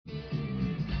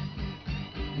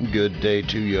Good day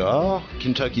to you all.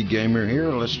 Kentucky Gamer here.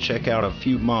 Let's check out a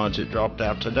few mods that dropped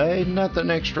out today. Nothing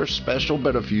extra special,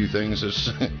 but a few things that's,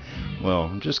 well,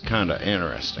 just kind of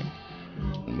interesting.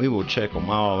 We will check them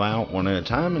all out one at a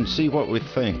time and see what we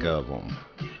think of them.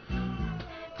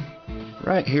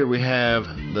 Right here we have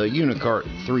the Unicart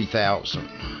 3000.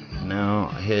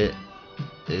 Now it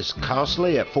is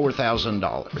costly at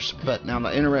 $4,000, but now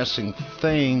the interesting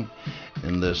thing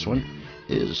in this one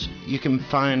is you can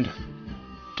find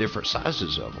different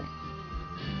sizes of them.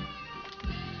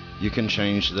 You can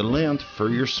change the length for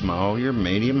your small, your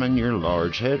medium, and your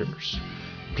large headers.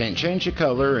 Can't change the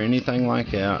color or anything like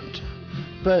that,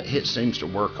 but it seems to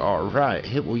work alright.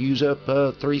 It will use up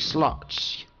 3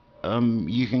 slots.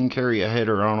 You can carry a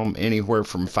header on them anywhere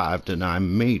from 5 to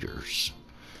 9 meters.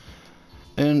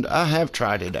 And I have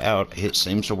tried it out. It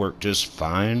seems to work just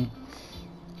fine.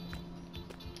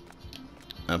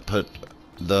 I put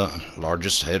the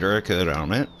largest header I could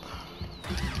on it.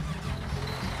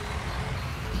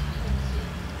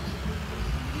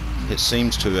 It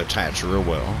seems to attach real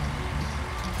well.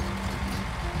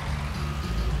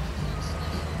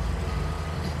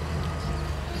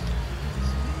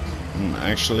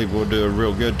 Actually, we'll do a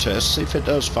real good test, see if it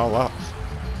does fall off.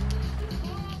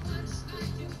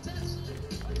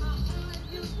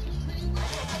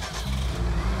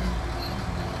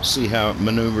 See how it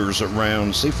maneuvers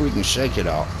around, see if we can shake it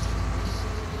off.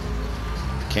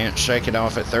 Can't shake it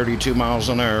off at 32 miles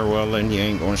an hour, well then you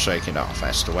ain't gonna shake it off.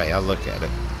 That's the way I look at it.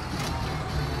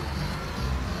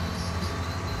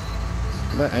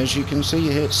 But as you can see,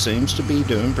 it seems to be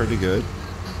doing pretty good.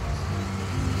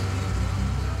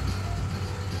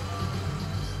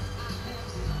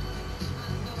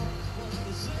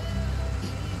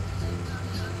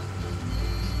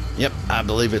 Yep, I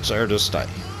believe it's there to stay.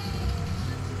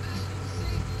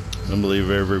 I believe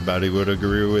everybody would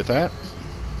agree with that.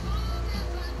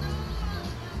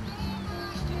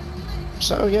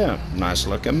 So yeah, nice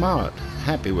looking mod.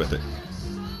 Happy with it.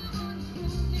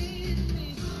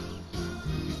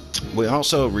 We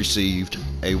also received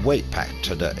a weight pack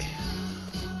today.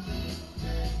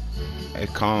 A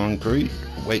concrete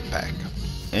weight pack.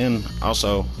 And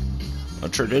also a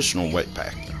traditional weight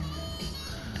pack.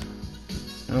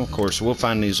 And of course we'll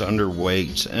find these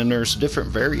underweights, and there's different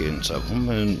variants of them,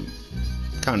 and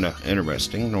kind of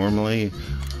interesting. Normally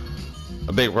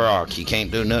a big rock you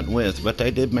can't do nothing with, but they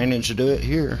did manage to do it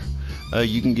here.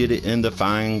 You can get it in the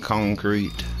fine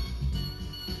concrete,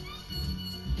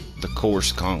 the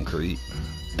coarse concrete,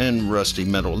 and rusty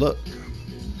metal look.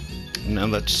 Now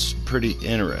that's pretty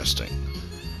interesting.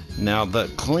 Now the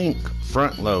Klink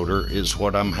front loader is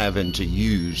what I'm having to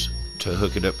use to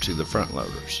hook it up to the front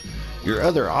loaders. Your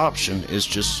other option is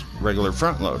just regular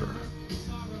front loader,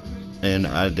 and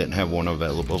I didn't have one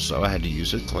available, so I had to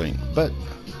use a Klink. But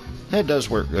it does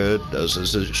work good, does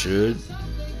as it should.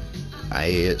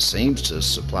 It seems to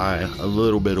supply a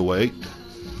little bit of weight.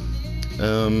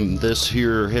 This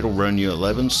here, it'll run you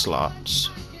 11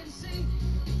 slots.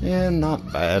 And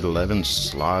not bad, 11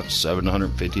 slots,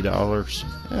 $750.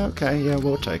 Okay, yeah,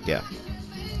 we'll take that.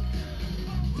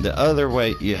 The other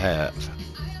weight you have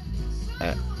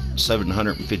at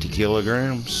 750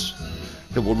 kilograms,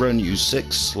 it will run you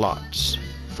 6 slots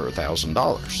for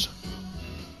 $1,000.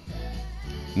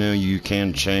 Now you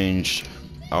can change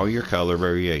all your color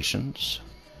variations.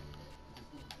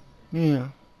 Yeah,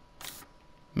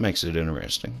 makes it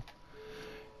interesting.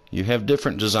 You have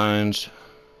different designs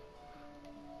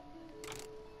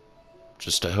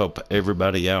just to help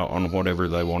everybody out on whatever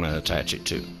they want to attach it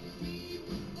to.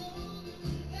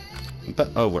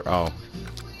 But overall,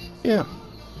 yeah,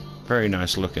 very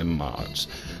nice looking mods.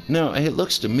 Now it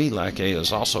looks to me like there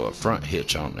is also a front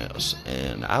hitch on this,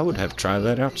 and I would have to try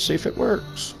that out to see if it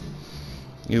works.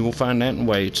 You will find that in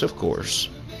weights, of course.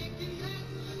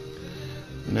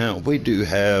 Now we do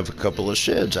have a couple of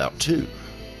sheds out too.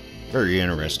 Very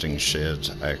interesting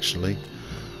sheds, actually.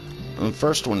 The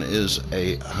first one is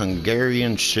a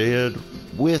Hungarian shed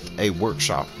with a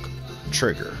workshop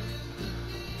trigger.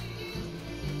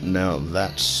 Now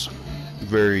that's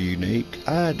very unique.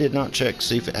 I did not check to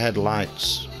see if it had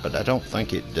lights, but I don't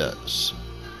think it does.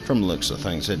 From the looks of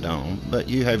things, it don't. But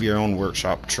you have your own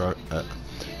workshop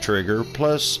trigger,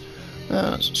 plus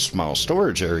a small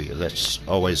storage area. That's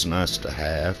always nice to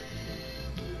have.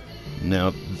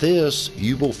 Now this,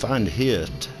 you will find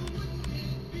it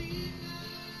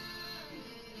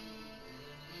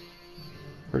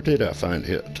where did I find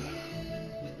it?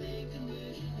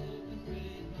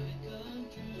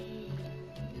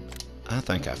 I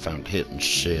think I found it in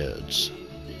sheds.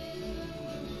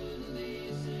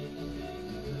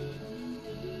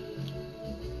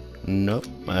 Nope,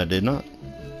 I did not.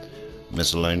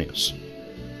 Miscellaneous.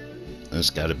 That's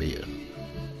got to be it.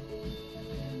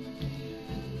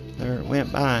 There it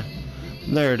went by.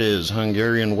 There it is,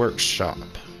 Hungarian Workshop.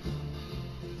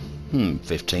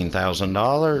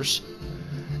 $15,000.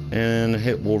 And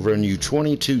it will run you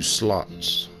 22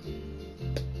 slots.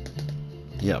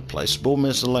 Yeah, Placeable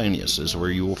Miscellaneous is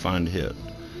where you will find it.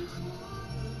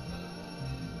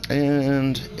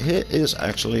 And it is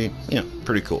actually,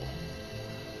 pretty cool.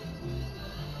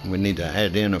 We need to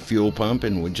add in a fuel pump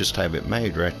and we just have it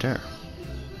made right there.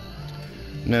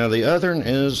 Now the other one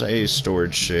is a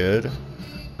storage shed,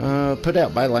 put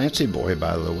out by Lancy Boy,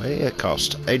 by the way. It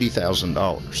cost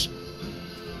 $80,000.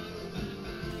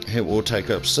 It will take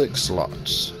up 6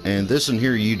 slots, and this in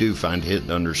here you do find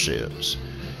hidden under sheds.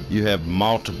 You have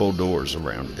multiple doors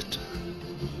around it,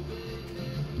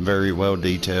 very well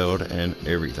detailed and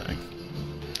everything.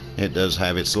 It does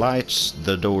have its lights.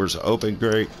 The doors open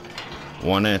great,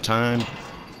 one at a time.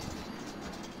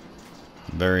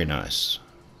 Very nice.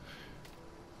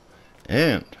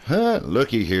 And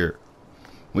looky here,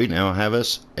 we now have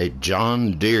us a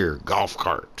John Deere golf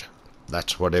cart.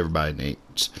 That's what everybody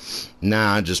needs.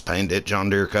 Nah, I just painted it John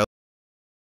Deere color.